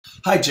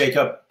Hi,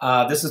 Jacob.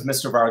 This is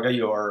Mr. Varga,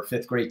 your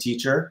fifth grade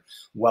teacher.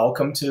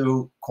 Welcome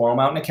to Coral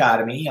Mountain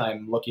Academy.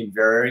 I'm looking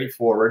very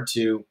forward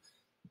to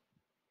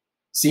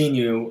seeing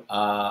you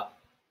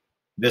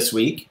this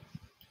week.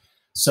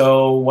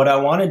 So what I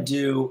want to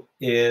do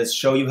is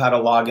show you how to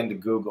log into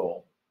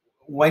Google.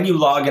 When you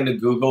log into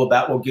Google,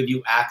 that will give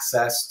you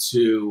access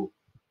to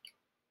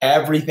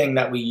everything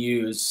that we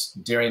use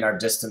during our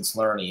distance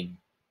learning.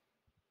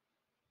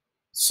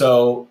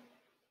 So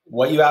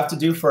what you have to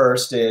do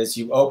first is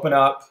you open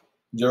up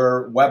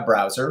your web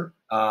browser.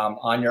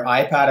 On your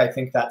iPad, I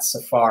think that's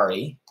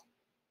Safari.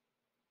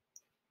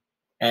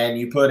 And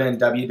you put in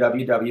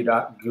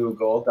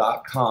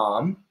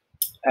www.google.com,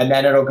 and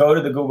then it'll go to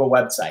the Google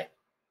website.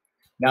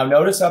 Now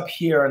notice up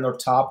here in the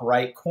top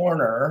right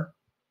corner,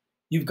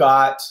 you've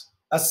got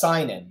a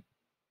sign-in.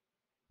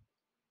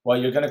 Well,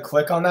 you're going to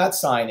click on that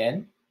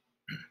sign-in,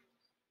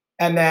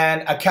 and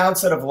then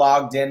accounts that have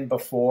logged in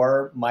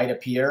before might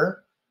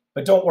appear,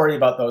 but don't worry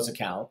about those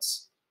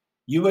accounts.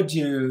 You would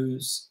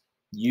use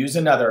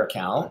another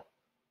account,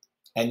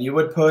 and you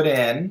would put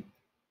in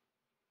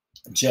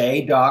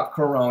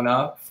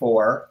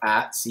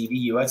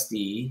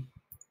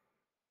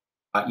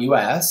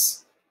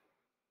j.corona4@cbusd.us.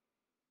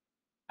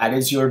 That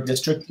is your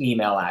district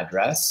email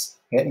address.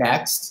 Hit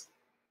next.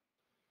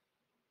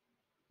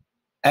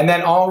 And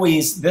then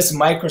always this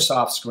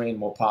Microsoft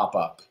screen will pop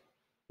up.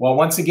 Well,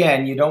 once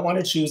again, you don't want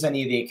to choose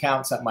any of the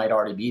accounts that might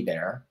already be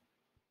there.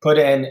 Put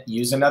in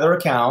use another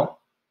account.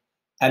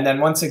 And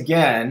then once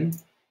again,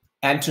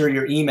 enter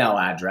your email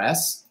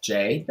address,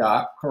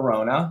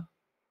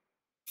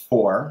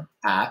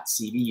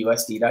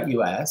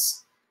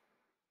 j.corona4@cbusd.us.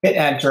 Hit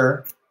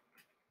enter.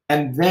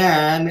 And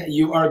then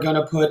you are going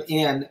to put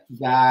in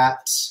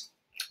that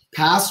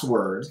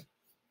password.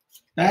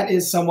 That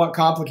is somewhat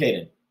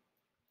complicated.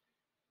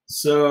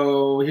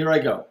 So here I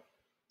go.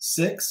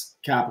 6,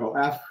 capital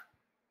F,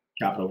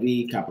 capital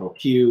V, capital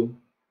Q,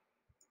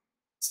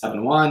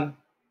 71,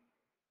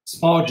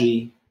 small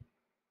g,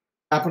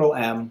 capital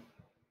M,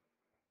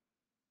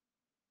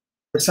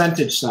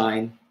 percentage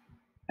sign,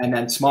 and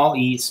then small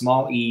e,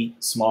 small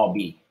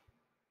b.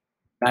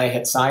 Now I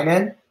hit sign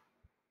in.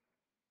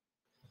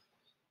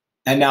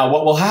 And now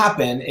what will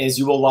happen is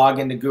you will log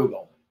into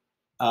Google.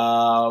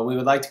 We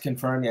would like to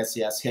confirm,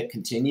 yes, hit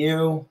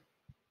continue.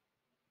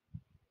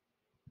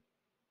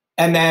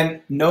 And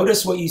then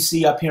notice what you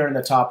see up here in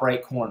the top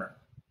right corner.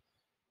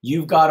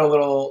 You've got a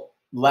little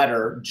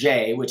letter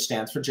J, which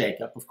stands for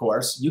Jacob, of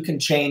course. You can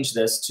change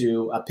this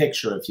to a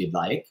picture if you'd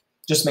like.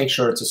 Just make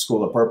sure it's a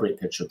school appropriate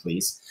picture,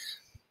 please.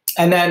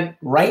 And then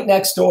right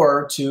next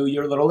door to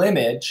your little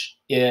image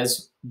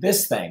is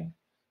this thing.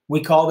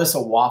 We call this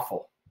a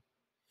waffle.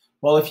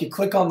 Well, if you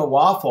click on the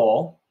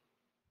waffle,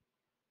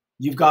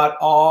 you've got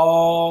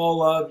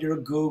all of your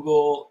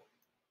Google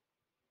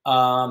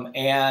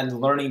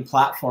and learning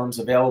platforms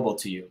available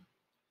to you.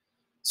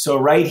 So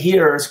right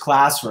here is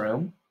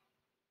Classroom.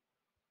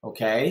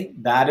 Okay,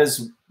 that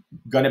is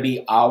going to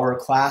be our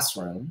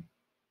classroom.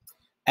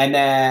 And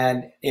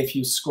then if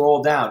you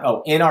scroll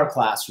down, in our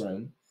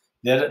classroom,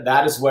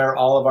 that is where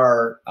all of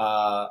our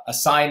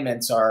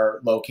assignments are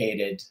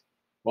located.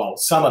 Well,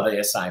 some of the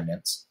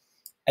assignments.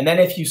 And then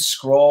if you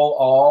scroll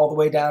all the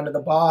way down to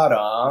the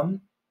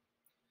bottom,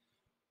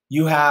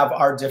 you have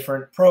our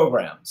different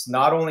programs.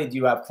 Not only do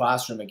you have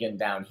Classroom again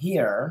down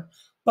here,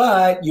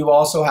 but you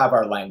also have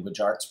our language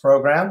arts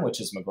program,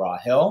 which is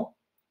McGraw-Hill.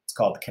 It's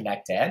called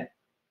Connect Ed.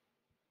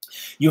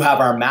 You have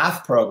our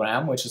math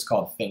program, which is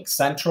called Think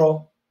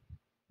Central.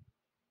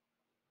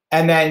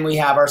 And then we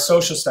have our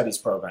social studies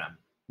program,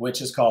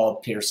 which is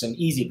called Pearson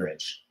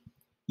EasyBridge.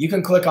 You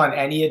can click on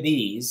any of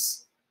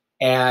these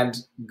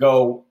and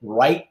go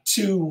right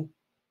to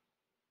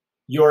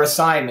your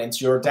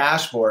assignments, your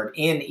dashboard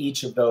in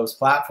each of those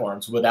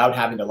platforms without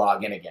having to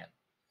log in again.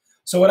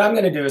 So what I'm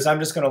going to do is I'm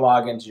just going to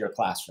log into your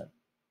Classroom.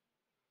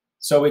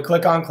 So we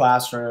click on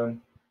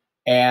Classroom,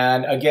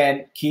 and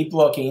again, keep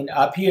looking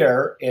up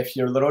here. If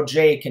your little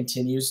J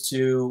continues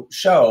to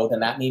show,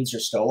 then that means you're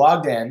still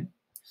logged in.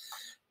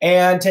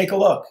 And take a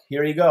look.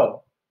 Here you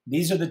go.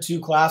 These are the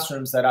two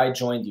classrooms that I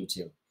joined you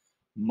to.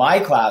 My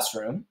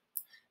classroom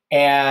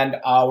and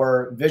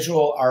our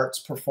visual arts,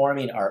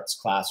 performing arts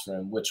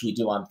classroom, which we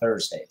do on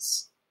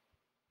Thursdays.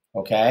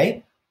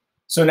 Okay?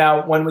 So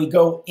now when we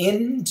go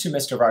into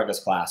Mr. Varga's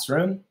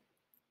classroom,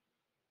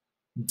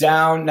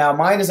 now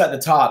mine is at the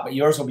top, but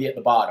yours will be at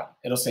the bottom.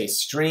 It'll say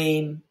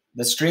stream.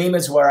 The stream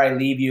is where I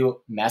leave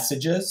you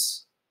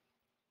messages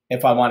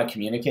if I want to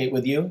communicate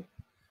with you.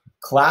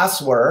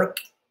 Classwork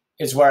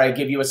is where I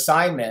give you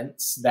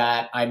assignments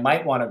that I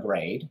might want to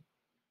grade.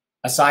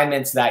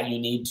 Assignments that you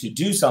need to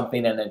do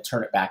something and then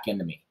turn it back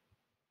into me.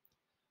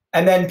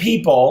 And then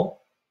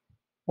people,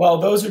 well,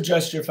 those are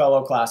just your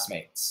fellow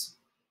classmates,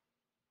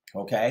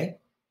 okay?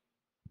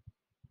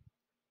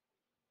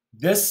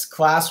 This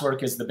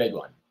classwork is the big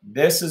one.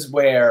 This is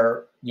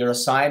where your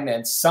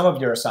assignments, some of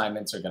your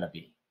assignments are going to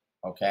be,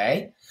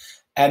 okay?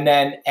 And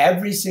then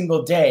every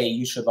single day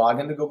you should log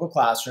into Google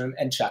Classroom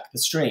and check the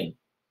stream.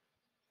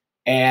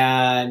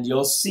 And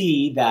you'll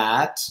see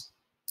that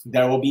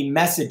there will be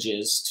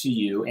messages to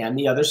you and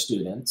the other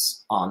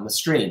students on the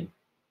stream.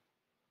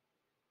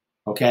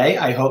 Okay,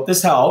 I hope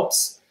this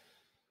helps.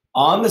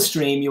 On the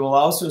stream, you will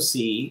also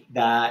see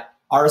that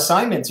our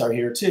assignments are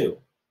here too.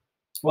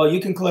 Well,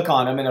 you can click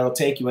on them and it'll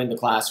take you into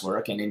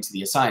classwork and into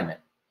the assignment.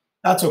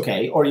 That's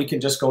okay, or you can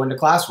just go into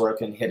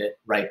classwork and hit it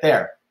right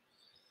there.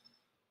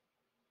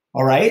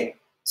 All right,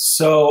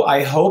 so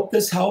I hope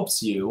this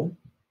helps you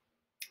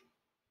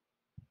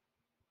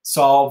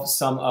solve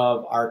some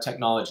of our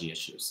technology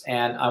issues.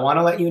 And I want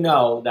to let you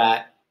know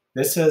that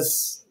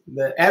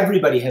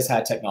everybody has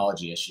had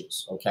technology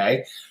issues,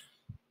 okay?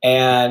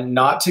 And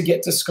not to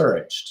get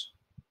discouraged.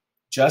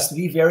 Just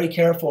be very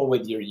careful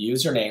with your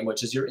username,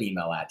 which is your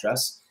email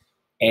address,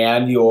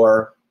 and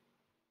your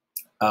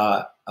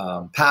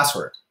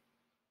password.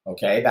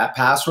 Okay, that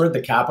password,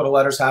 the capital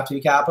letters have to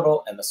be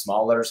capital and the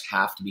small letters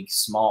have to be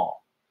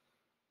small.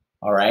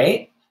 All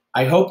right,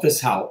 I hope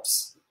this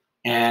helps.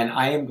 And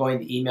I am going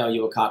to email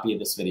you a copy of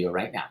this video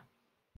right now.